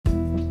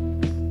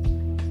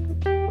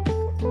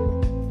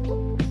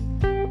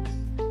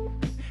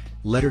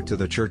Letter to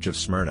the Church of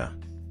Smyrna.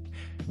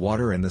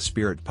 Water and the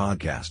Spirit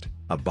Podcast,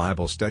 a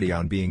Bible study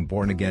on being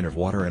born again of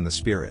water and the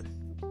Spirit.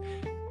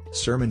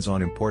 Sermons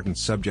on important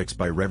subjects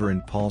by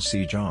Reverend Paul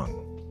C.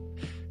 Jong.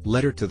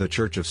 Letter to the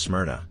Church of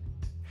Smyrna.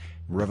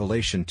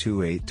 Revelation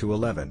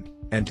 2:8-11,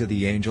 And to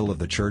the angel of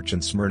the church in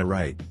Smyrna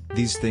write,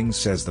 These things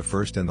says the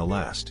first and the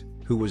last,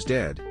 who was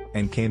dead,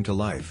 and came to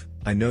life.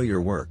 I know your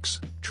works,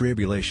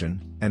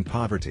 tribulation, and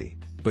poverty,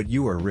 but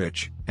you are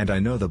rich, and I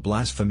know the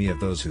blasphemy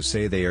of those who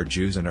say they are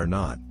Jews and are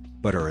not,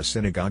 but are a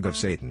synagogue of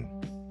Satan.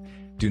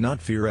 Do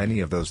not fear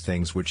any of those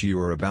things which you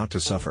are about to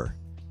suffer.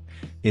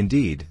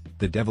 Indeed,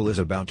 the devil is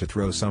about to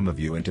throw some of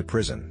you into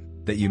prison,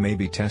 that you may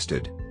be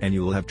tested, and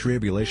you will have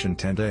tribulation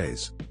 10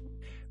 days.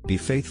 Be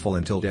faithful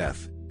until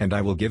death, and I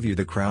will give you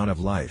the crown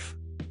of life.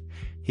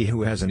 He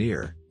who has an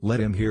ear, let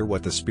him hear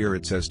what the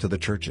Spirit says to the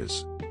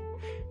churches.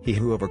 He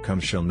who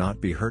overcomes shall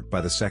not be hurt by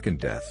the second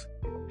death.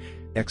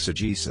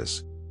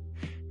 Exegesis.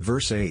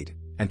 Verse 8,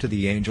 And to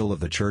the angel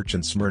of the church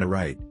in Smyrna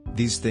write,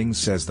 These things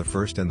says the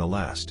first and the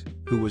last,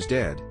 who was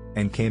dead,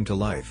 and came to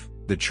life.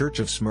 The church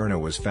of Smyrna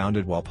was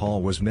founded while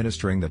Paul was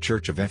ministering the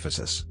church of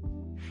Ephesus.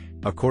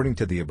 According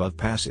to the above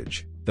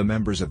passage, the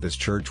members of this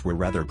church were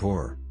rather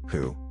poor,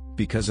 who,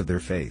 because of their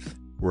faith,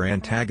 were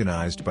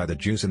antagonized by the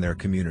Jews in their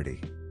community.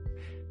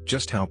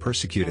 Just how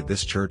persecuted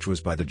this church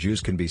was by the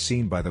Jews can be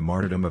seen by the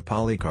martyrdom of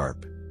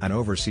Polycarp, an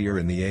overseer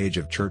in the age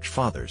of church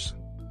fathers.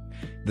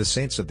 The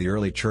saints of the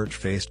early church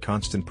faced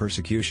constant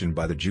persecution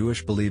by the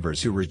Jewish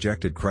believers who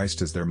rejected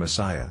Christ as their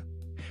Messiah.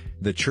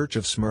 The church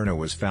of Smyrna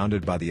was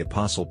founded by the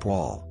Apostle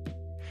Paul.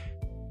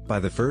 By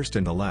the first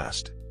and the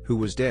last, who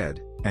was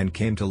dead, and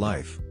came to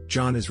life,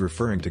 John is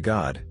referring to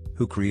God,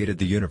 who created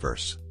the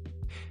universe.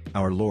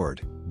 Our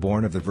Lord,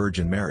 born of the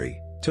Virgin Mary,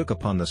 took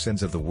upon the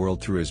sins of the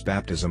world through his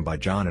baptism by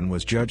John and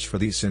was judged for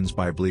these sins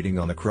by bleeding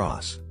on the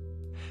cross.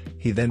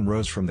 He then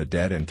rose from the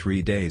dead in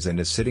 3 days and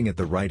is sitting at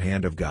the right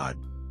hand of God.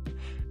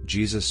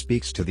 Jesus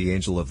speaks to the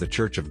angel of the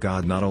church of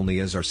God not only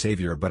as our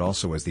Savior but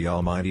also as the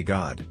Almighty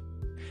God.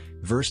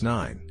 Verse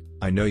 9,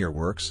 I know your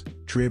works,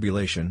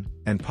 tribulation,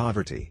 and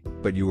poverty,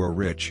 but you are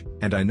rich,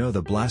 and I know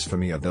the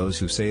blasphemy of those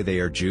who say they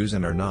are Jews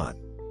and are not,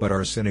 but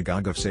are a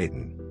synagogue of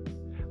Satan.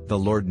 The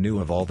Lord knew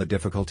of all the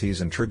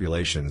difficulties and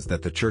tribulations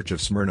that the church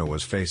of Smyrna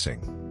was facing.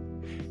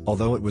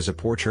 Although it was a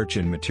poor church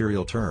in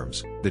material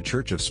terms, the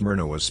church of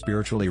Smyrna was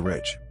spiritually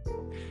rich.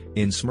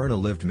 In Smyrna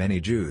lived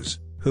many Jews,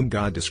 whom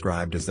God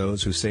described as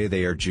those who say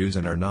they are Jews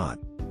and are not,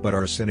 but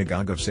are a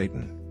synagogue of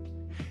Satan.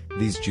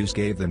 These Jews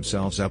gave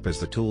themselves up as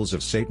the tools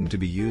of Satan to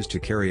be used to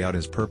carry out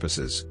his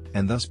purposes,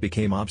 and thus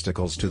became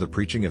obstacles to the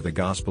preaching of the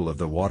gospel of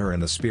the water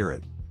and the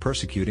Spirit,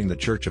 persecuting the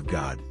church of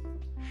God.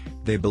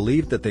 They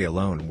believed that they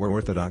alone were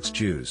Orthodox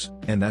Jews,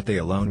 and that they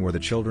alone were the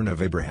children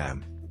of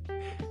Abraham.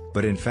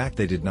 But in fact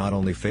they did not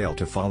only fail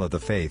to follow the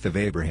faith of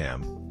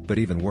Abraham, but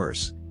even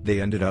worse, they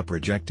ended up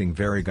rejecting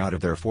very God of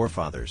their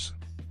forefathers.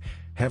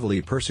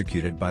 Heavily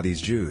persecuted by these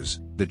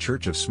Jews, the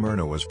church of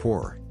Smyrna was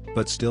poor,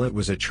 but still it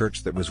was a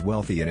church that was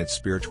wealthy in its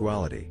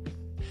spirituality.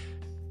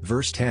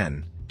 Verse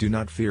 10, Do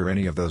not fear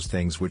any of those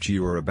things which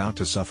you are about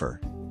to suffer.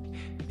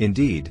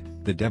 Indeed,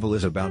 the devil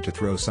is about to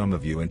throw some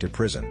of you into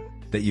prison,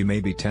 that you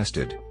may be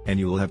tested, and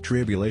you will have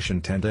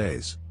tribulation 10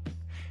 days.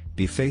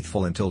 Be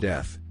faithful until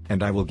death,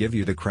 and I will give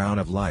you the crown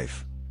of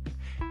life.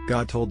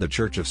 God told the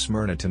church of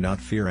Smyrna to not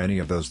fear any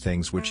of those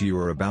things which you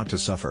are about to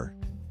suffer.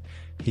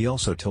 He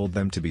also told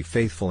them to be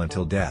faithful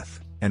until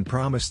death, and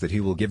promised that he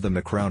will give them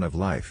the crown of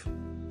life.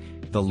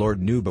 The Lord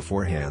knew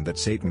beforehand that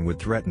Satan would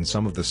threaten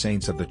some of the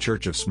saints of the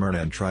church of Smyrna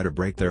and try to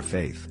break their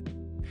faith.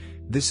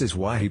 This is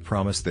why he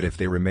promised that if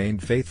they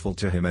remained faithful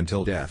to him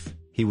until death,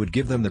 he would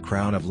give them the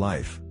crown of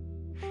life.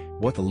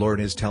 What the Lord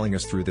is telling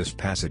us through this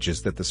passage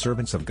is that the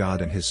servants of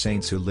God and his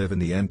saints who live in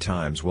the end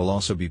times will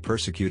also be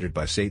persecuted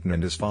by Satan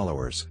and his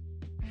followers.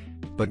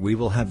 But we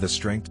will have the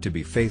strength to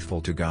be faithful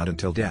to God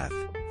until death,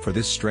 for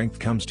this strength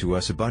comes to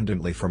us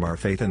abundantly from our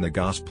faith in the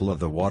gospel of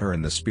the water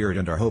and the Spirit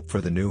and our hope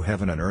for the new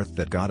heaven and earth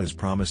that God has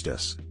promised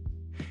us.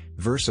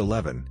 Verse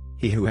 11,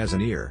 He who has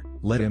an ear,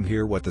 let him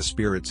hear what the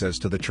Spirit says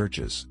to the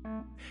churches.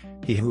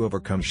 He who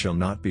overcomes shall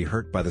not be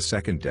hurt by the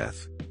second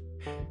death.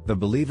 The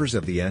believers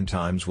of the end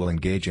times will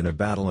engage in a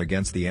battle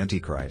against the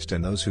Antichrist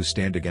and those who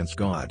stand against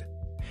God.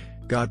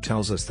 God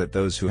tells us that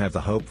those who have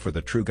the hope for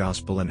the true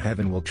gospel in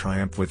heaven will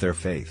triumph with their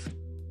faith.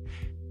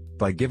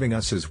 By giving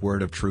us his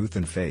word of truth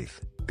and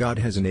faith, God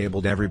has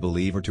enabled every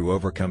believer to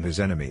overcome his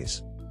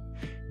enemies.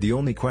 The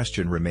only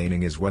question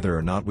remaining is whether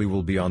or not we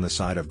will be on the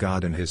side of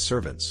God and his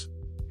servants.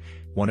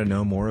 Want to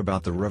know more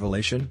about the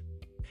Revelation?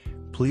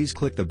 Please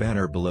click the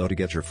banner below to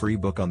get your free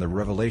book on the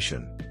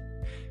Revelation.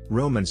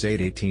 Romans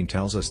 8:18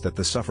 tells us that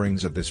the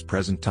sufferings of this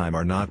present time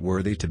are not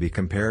worthy to be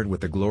compared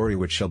with the glory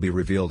which shall be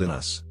revealed in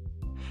us.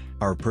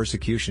 Our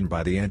persecution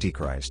by the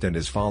Antichrist and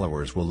his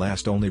followers will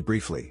last only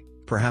briefly,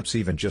 perhaps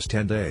even just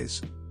 10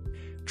 days.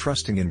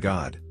 Trusting in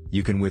God,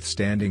 you can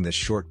withstanding this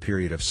short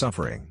period of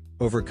suffering,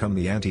 overcome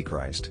the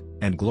Antichrist,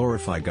 and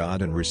glorify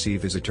God and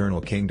receive his eternal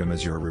kingdom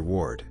as your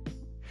reward.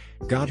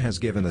 God has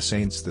given the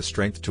saints the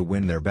strength to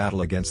win their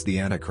battle against the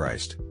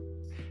Antichrist.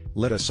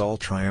 Let us all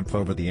triumph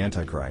over the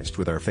Antichrist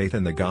with our faith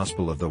in the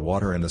gospel of the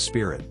water and the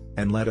Spirit,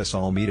 and let us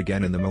all meet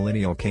again in the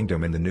millennial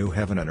kingdom in the new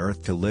heaven and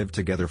earth to live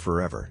together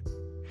forever.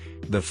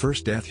 The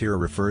first death here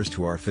refers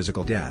to our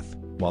physical death,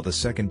 while the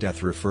second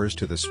death refers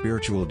to the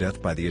spiritual death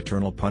by the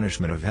eternal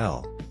punishment of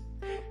hell.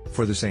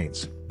 For the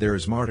saints, there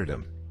is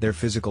martyrdom, their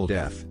physical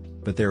death,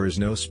 but there is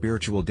no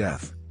spiritual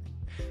death.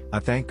 I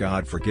thank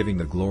God for giving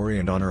the glory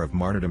and honor of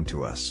martyrdom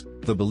to us,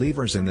 the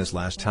believers in this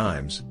last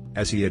times,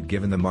 as He had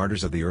given the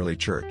martyrs of the early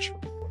church.